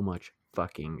so much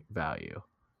fucking value.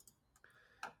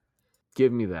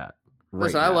 Give me that.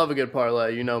 Listen, I love a good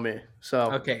parlay. You know me.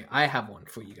 So Okay, I have one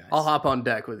for you guys. I'll hop on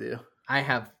deck with you.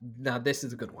 Now this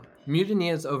is a good one.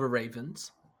 Mutineers over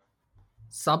Ravens.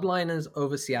 Subliners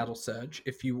over Seattle Surge.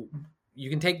 If you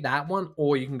can take that one,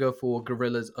 or you can go for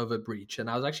Gorillas over Breach. And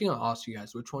I was actually going to ask you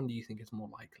guys, which one do you think is more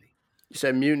likely? You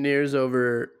said Mutineers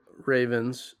over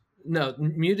Ravens. No,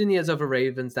 Mutineers over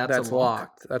Ravens. That's a lock.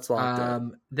 Locked. That's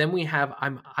locked. Then we have.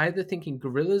 I'm either thinking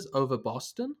Gorillas over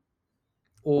Boston,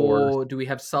 or do we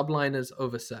have Subliners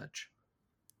over Surge?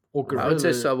 Or I would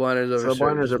say Subliners over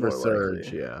Subliners over Surge.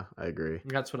 Surge. Yeah, I agree.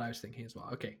 That's what I was thinking as well.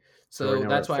 Okay, So so right now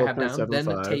that's we're what I at have down. Then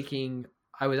 4.75.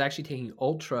 I was actually taking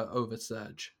Ultra over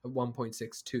Surge at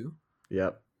 1.62.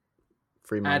 Yep.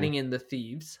 Free money. Adding in the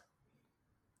Thieves.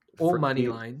 All money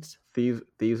lines.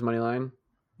 Thieves money line.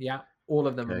 Yeah, all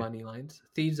of them are Okay. money lines.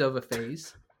 Thieves over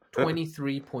FaZe,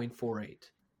 23.48.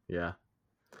 Yeah,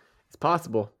 it's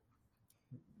possible.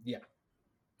 Yeah.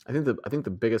 I think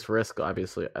the biggest risk,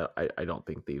 obviously, I don't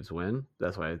think Thieves win.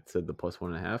 That's why I said the plus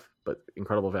 1.5. But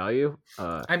incredible value.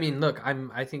 I mean, look,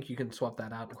 I think you can swap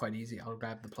that out quite easy. I'll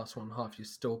grab the plus 1.5. You're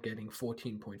still getting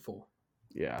 14.4.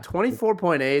 Yeah,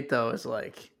 24.8 though is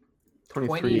like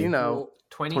 23. you know,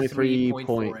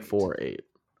 23.48.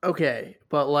 okay,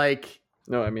 but like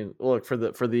No, I mean, look for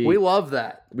the we love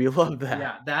that. we love that.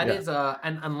 Yeah, that is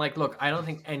and like, look, I don't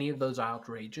think any of those are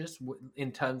outrageous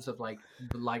in terms of like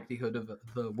the likelihood of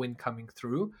the win coming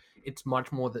through. It's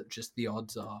much more that just the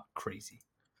odds are crazy.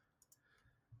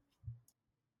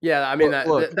 Yeah, I mean Well,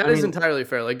 look, that I is mean- entirely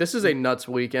fair. Like this is a nuts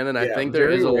weekend, and I Yeah, think there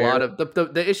very is a rare. lot of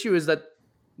the issue is that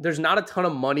there's not a ton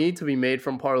of money to be made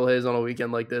from parlays on a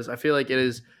weekend like this. I feel like it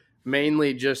is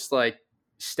mainly just like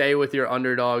stay with your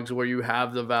underdogs where you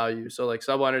have the value. So like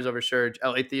Subliners over Surge,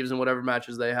 LA Thieves, and whatever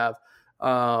matches they have.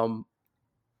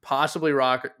 Possibly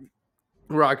Rocker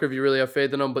if you really have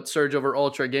faith in them, but Surge over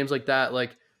Ultra, games like that.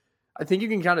 Like I think you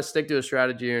can kind of stick to a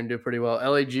strategy here and do pretty well.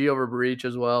 LAG over Breach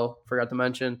as well. Forgot to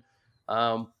mention.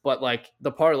 But like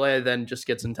the parlay then just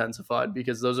gets intensified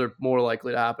because those are more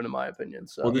likely to happen in my opinion.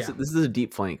 So Well, this is a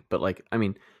deep flank, but like, I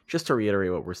mean, just to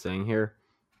reiterate what we're saying here,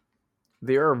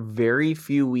 there are very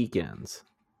few weekends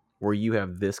where you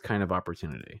have this kind of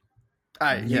opportunity.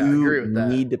 I You agree with that.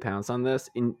 need to pounce on this.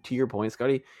 And to your point,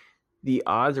 Scotty, the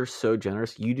odds are so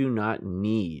generous. You do not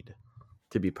need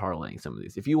to be parlaying some of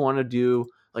these. If you want to do,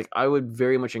 like, I would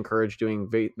very much encourage doing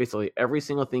basically every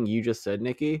single thing you just said,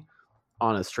 Nikki,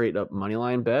 on a straight up money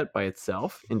line bet by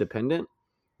itself, independent.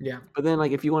 Yeah, But then,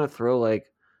 like, if you want to throw like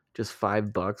just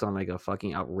 $5 on like a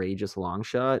fucking outrageous long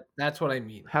shot, that's what I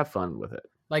mean. have fun with it.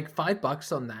 Like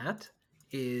 $5 on that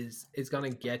is gonna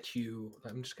get you.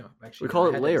 I'm just gonna actually. We call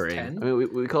in my it head it's layering. 10, I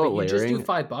mean, we call but it you just do layering.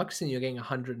 $5 and you're getting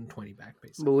 120 back,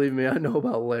 basically. Believe me, I know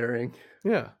about layering.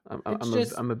 Yeah,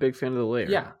 It's I'm a big fan of the layer.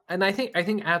 Yeah, and I think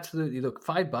absolutely. Look,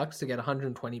 $5 to get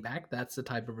 120 back. That's the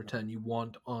type of return you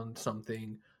want on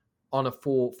something, on a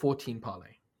 14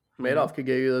 parlay. Madoff could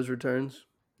get you those returns.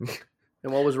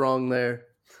 And what was wrong there?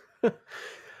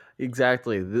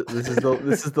 Exactly. This is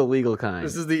the legal kind.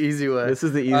 This is the easy way. This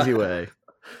is the easy way.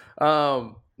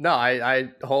 No,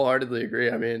 I wholeheartedly agree.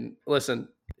 I mean, listen,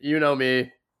 you know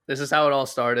me. This is how it all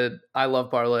started. I love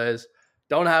parlays.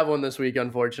 Don't have one this week,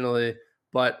 unfortunately.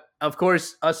 But of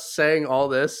course, us saying all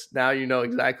this, now you know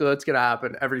exactly what's going to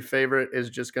happen. Every favorite is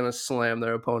just going to slam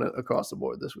their opponent across the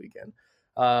board this weekend.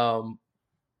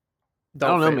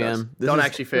 Don't know, fade man. us. This Don't is-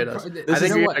 actually fade us. This I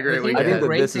think is we what- had a great the thing- weekend. I think the that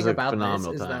great this thing is a about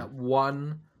phenomenal this is time.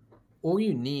 that all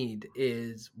you need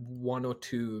is one or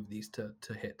two of these to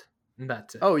hit. And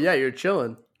that's it. Oh yeah, you're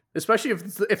chilling. Especially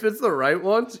if it's the right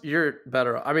ones, you're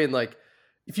better. I mean, like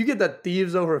if you get that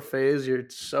Thieves over FaZe, you're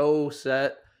so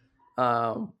set.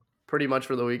 Pretty much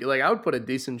for the week. Like I would put a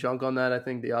decent chunk on that. I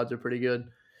think the odds are pretty good.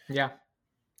 Yeah.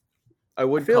 I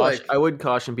would feel caution, like- I would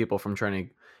caution people from trying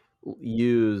to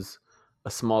use a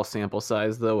small sample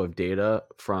size though of data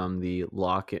from the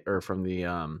lock or from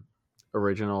the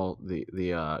original the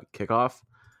kickoff.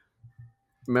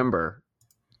 Remember,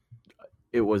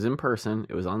 it was in person.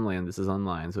 It was on land. This is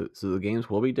online. So the games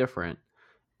will be different.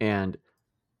 And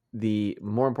the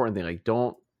more important thing, like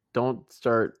don't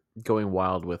start going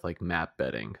wild with like map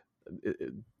betting.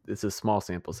 It's a small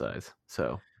sample size.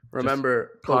 So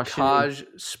Remember, caution. Bocage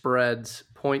spreads,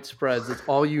 point spreads. It's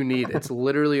all you need. It's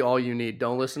literally all you need.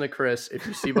 Don't listen to Chris. If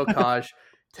you see Bocage,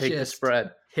 take the Just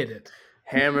spread. Hit it.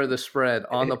 Hammer the spread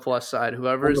on the plus side.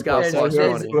 Whoever's the got plus plus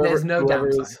side. money. There's no Whoever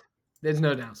downside. is- There's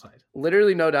no downside.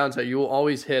 Literally no downside. You will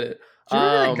always hit it. Do you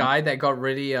remember that guy that got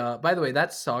really? By the way,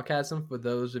 that's sarcasm for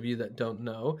those of you that don't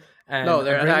know. And No, I'm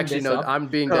they're bringing actually this no. up I'm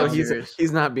being No, dead serious.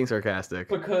 he's not being sarcastic.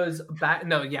 because but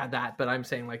I'm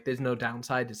saying like there's no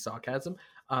downside to sarcasm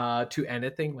to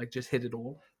anything, like just hit it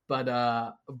all.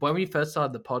 But when we first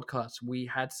started the podcast, we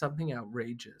had something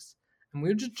outrageous, and we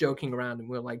were just joking around, and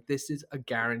we were like, "This is a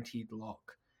guaranteed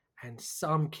lock," and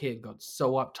some kid got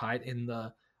so uptight in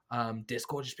the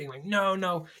Discord, just being like,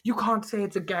 no, you can't say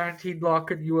it's a guaranteed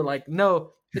lock. And you were like,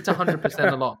 no, it's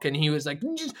 100% a lock. And he was like,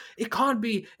 it can't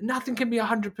be, nothing can be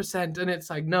 100%. And it's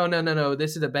like, no,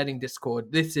 this is a betting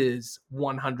Discord. This is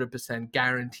 100%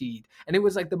 guaranteed. And it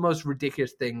was like the most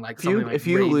ridiculous thing. Like, if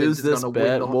you lose this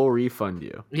bet, we'll refund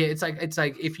you. Yeah, it's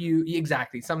like if you,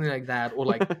 exactly, something like that. Or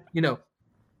like,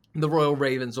 the Royal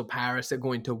Ravens or Paris are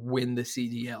going to win the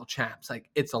CDL champs. Like,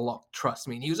 it's a lock, trust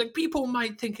me. And he was like, people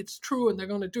might think it's true and they're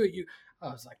going to do it. I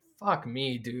was like, fuck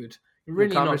me, dude. You're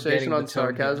really conversation on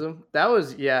sarcasm. That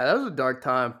was a dark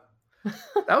time.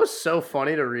 That was so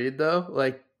funny to read, though.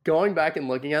 Like, going back and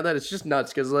looking at that, it's just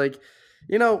nuts. Because, like,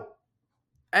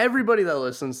 everybody that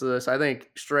listens to this, I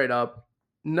think, straight up,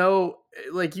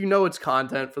 it's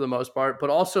content for the most part. But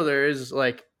also there is,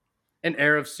 like, an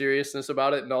air of seriousness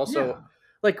about it. And also... Yeah.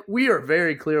 Like, we are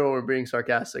very clear when we're being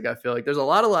sarcastic, I feel like. There's a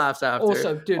lot of laughs after.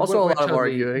 Also, dude, a lot of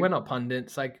arguing. We're not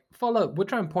pundits. Like, we're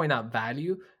trying to point out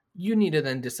value. You need to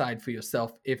then decide for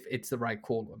yourself if it's the right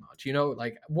call or not.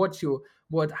 Like, what's your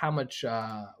wallet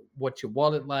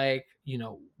like?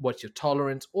 What's your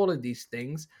tolerance? All of these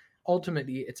things.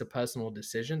 Ultimately, it's a personal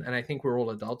decision. And I think we're all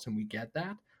adults and we get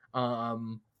that. But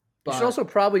you should also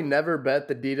probably never bet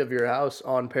the deed of your house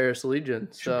on Paris Legion.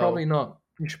 So probably not.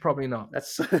 You should probably not.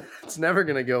 It's never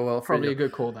going to go well for you. Probably a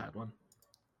good call, that one.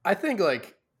 I think,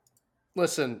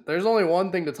 listen, there's only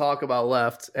one thing to talk about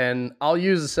left, and I'll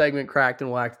use the segment Cracked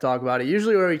and Whacked to talk about it.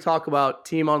 Usually where we talk about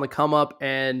team on the come up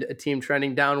and a team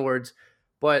trending downwards,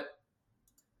 but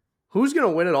who's going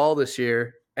to win it all this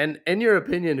year? And in your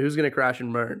opinion, who's going to crash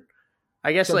and burn?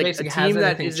 I guess, a team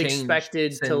that is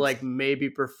expected to,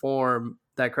 maybe perform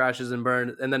that crashes and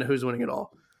burn, and then who's winning it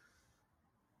all?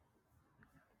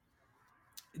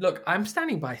 Look, I'm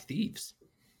standing by Thieves.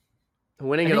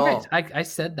 Winning it all. I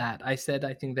said that. I said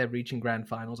I think they're reaching grand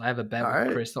finals. I have a bet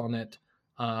with Chris on it.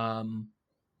 I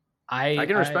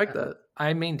can respect that.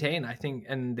 I maintain, I think,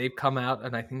 and they've come out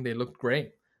and I think they looked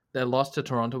great. Their loss to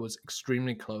Toronto was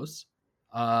extremely close.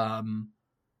 I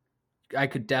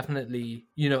could definitely,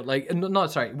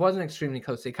 it wasn't extremely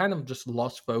close. They kind of just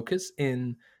lost focus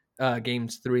in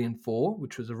games 3 and 4,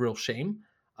 which was a real shame.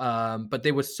 But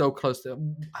they were so close to.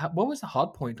 What was the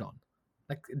hard point on?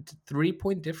 Like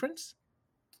 3-point difference?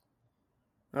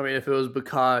 I mean, if it was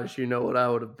Bacage, you know what I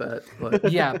would have bet.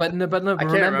 But yeah, but no. I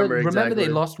can't remember exactly. Remember they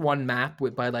lost one map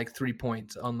by 3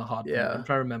 points on the hard point. Yeah. I'm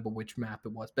trying to remember which map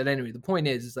it was. But anyway, the point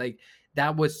is like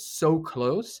that was so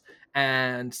close,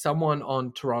 and someone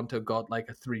on Toronto got like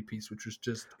a 3-piece, which was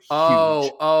just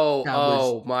huge.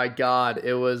 Oh my God!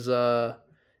 It was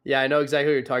yeah, I know exactly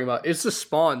what you're talking about. It's the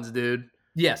spawns, dude.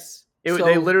 Yes.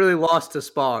 They literally lost to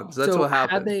spawns. That's what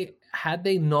happened. Had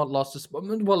they not lost to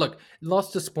spawns, well, look,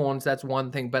 lost to spawns, that's one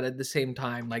thing, but at the same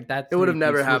time, like that, it would have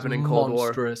never happened in Cold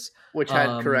War, which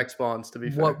had correct spawns. To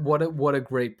be fair, what a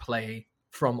great play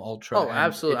from Ultra. Oh,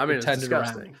 absolutely. It's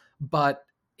disgusting. Around. But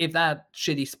if that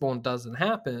shitty spawn doesn't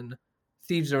happen,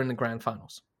 Thieves are in the grand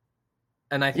finals,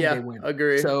 and I think they win.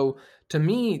 Agree. So to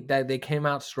me, that they came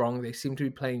out strong. They seem to be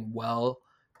playing well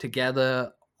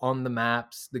together. On the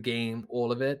maps, the game,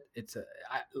 all of it. It's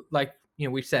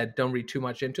we said, don't read too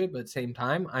much into it, but at the same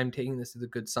time, I'm taking this as a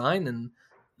good sign, and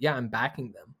I'm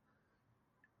backing them.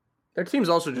 Their team's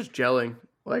also just gelling,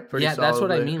 pretty solidly. That's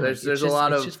what I mean. There's a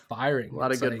lot of just firing, a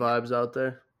lot of good vibes out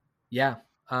there. Yeah,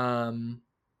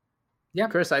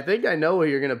 Chris, I think I know what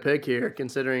you're gonna pick here,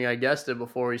 considering I guessed it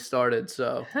before we started.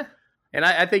 So, and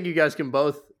I think you guys can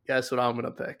both guess what I'm gonna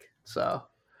pick. So,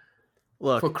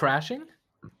 look, for crashing.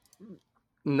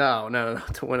 No,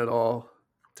 to win it all.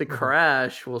 To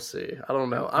crash, we'll see. I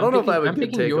don't know. I don't know if I have a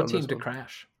good take on this. I'm picking your team to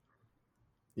crash.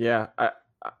 Yeah,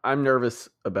 I'm nervous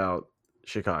about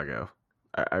Chicago.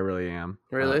 I really am.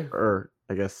 Really? Or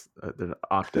I guess the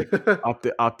Optic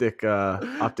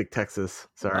Texas.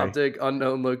 Sorry. Optic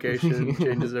unknown location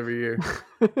changes every year.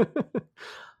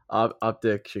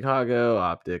 Optic Chicago,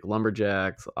 Optic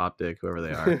Lumberjacks, Optic whoever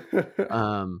they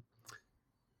are.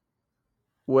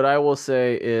 What I will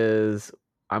say is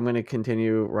I'm going to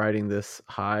continue riding this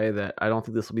high that I don't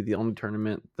think this will be the only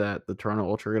tournament that the Toronto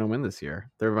Ultra are going to win this year.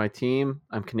 They're my team.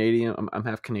 I'm Canadian. I'm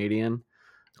half Canadian.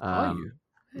 Are you?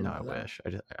 No, I wish.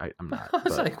 I'm not. I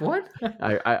was like, what?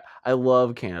 I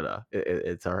love Canada.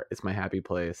 It's my happy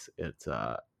place. It's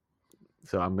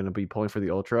So I'm going to be pulling for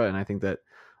the Ultra, and I think that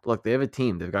look, they have a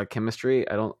team. They've got chemistry.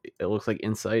 It looks like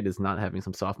Insight is not having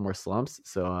some sophomore slumps,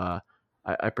 so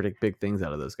I predict big things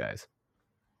out of those guys.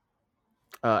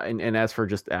 And as for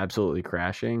just absolutely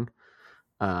crashing,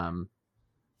 I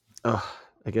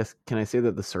guess can I say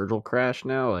that the Surge will crash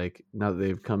now? Like now that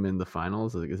they've come in the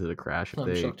finals, like, is it a crash if I'm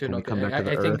they shocked you're kinda not come going. back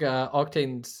to the I think earth?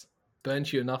 Octane's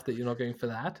burnt you enough that you're not going for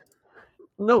that.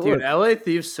 No, Dude, look, LA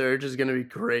Thieves Surge is gonna be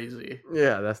crazy.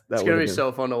 yeah, that It's gonna would've be been-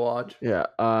 so fun to watch. Yeah.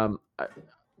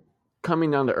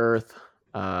 Coming down to earth,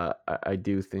 I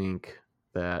do think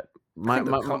that I think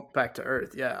they'll come back to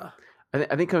earth. Yeah.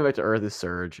 I think coming back to earth is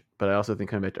Surge, but I also think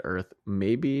coming back to earth,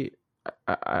 maybe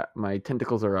my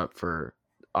tentacles are up for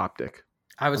Optic.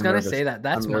 I was I'm going to nervous. say that.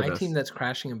 That's I'm my nervous. team that's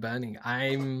crashing and burning.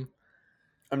 I'm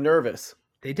nervous.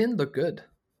 They didn't look good.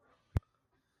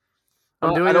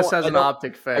 I'm doing this as an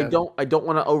Optic fan. I don't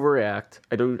want to overreact.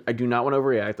 I do not want to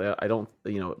overreact. I don't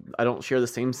I don't share the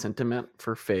same sentiment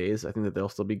for FaZe. I think that they'll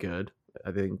still be good.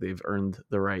 I think they've earned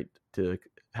the right to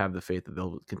have the faith that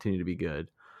they'll continue to be good.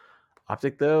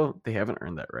 Optic though, they haven't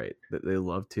earned that right. They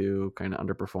love to kind of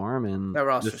underperform, and That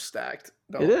roster's stacked.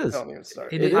 It is. Don't even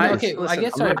start. It is. Okay, I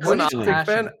guess I'm sorry. not As an What is questioning. Optic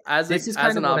crashing? fan, as This is as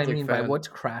kind of an what I Optic mean by fan, what's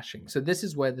crashing. So this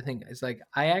is where the thing is. Like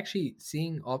I actually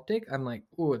seeing Optic, I'm like,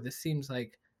 oh, this seems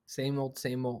like same old,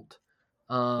 same old.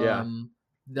 Yeah.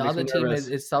 The Makes other me team nervous.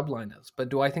 is Subliners, but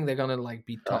do I think they're gonna like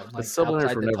be top? the Like Subliners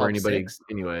outside were the never top anybody 6?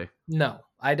 anyway. No,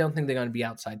 I don't think they're gonna be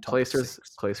outside top Placers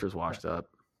 6. washed up.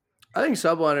 I think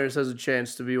Subliners has a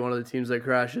chance to be one of the teams that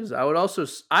crashes. I would also,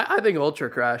 I think Ultra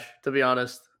crash. To be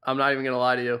honest, I'm not even gonna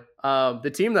lie to you. The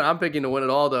team that I'm picking to win it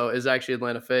all though is actually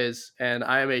Atlanta FaZe, and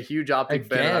I am a huge Optic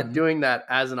fan. And I'm Again? doing that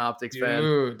as an Optics fan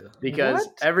Dude, because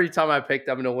what? every time I pick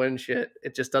them to win shit,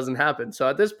 it just doesn't happen. So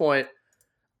at this point,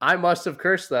 I must have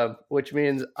cursed them, which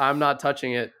means I'm not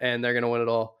touching it, and they're gonna win it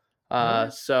all.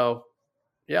 What? So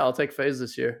yeah, I'll take FaZe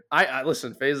this year. I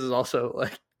listen. FaZe is also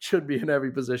like should be in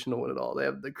every position to win it all. They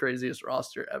have the craziest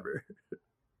roster ever.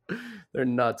 They're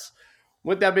nuts.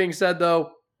 With that being said,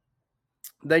 though,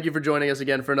 thank you for joining us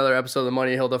again for another episode of the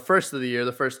Money Hill, the first of the year,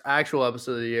 the first actual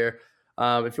episode of the year.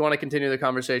 If you want to continue the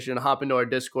conversation, hop into our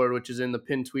Discord, which is in the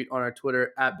pinned tweet on our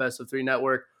Twitter at Best of Three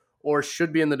Network, or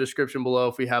should be in the description below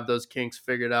if we have those kinks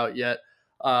figured out yet.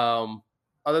 Other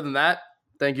than that,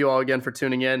 thank you all again for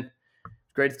tuning in.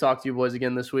 Great to talk to you boys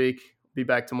again this week. Be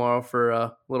back tomorrow for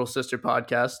a little sister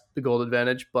podcast, The Gold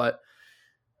Advantage. But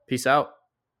peace out.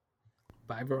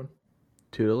 Bye, everyone.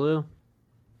 Toodaloo.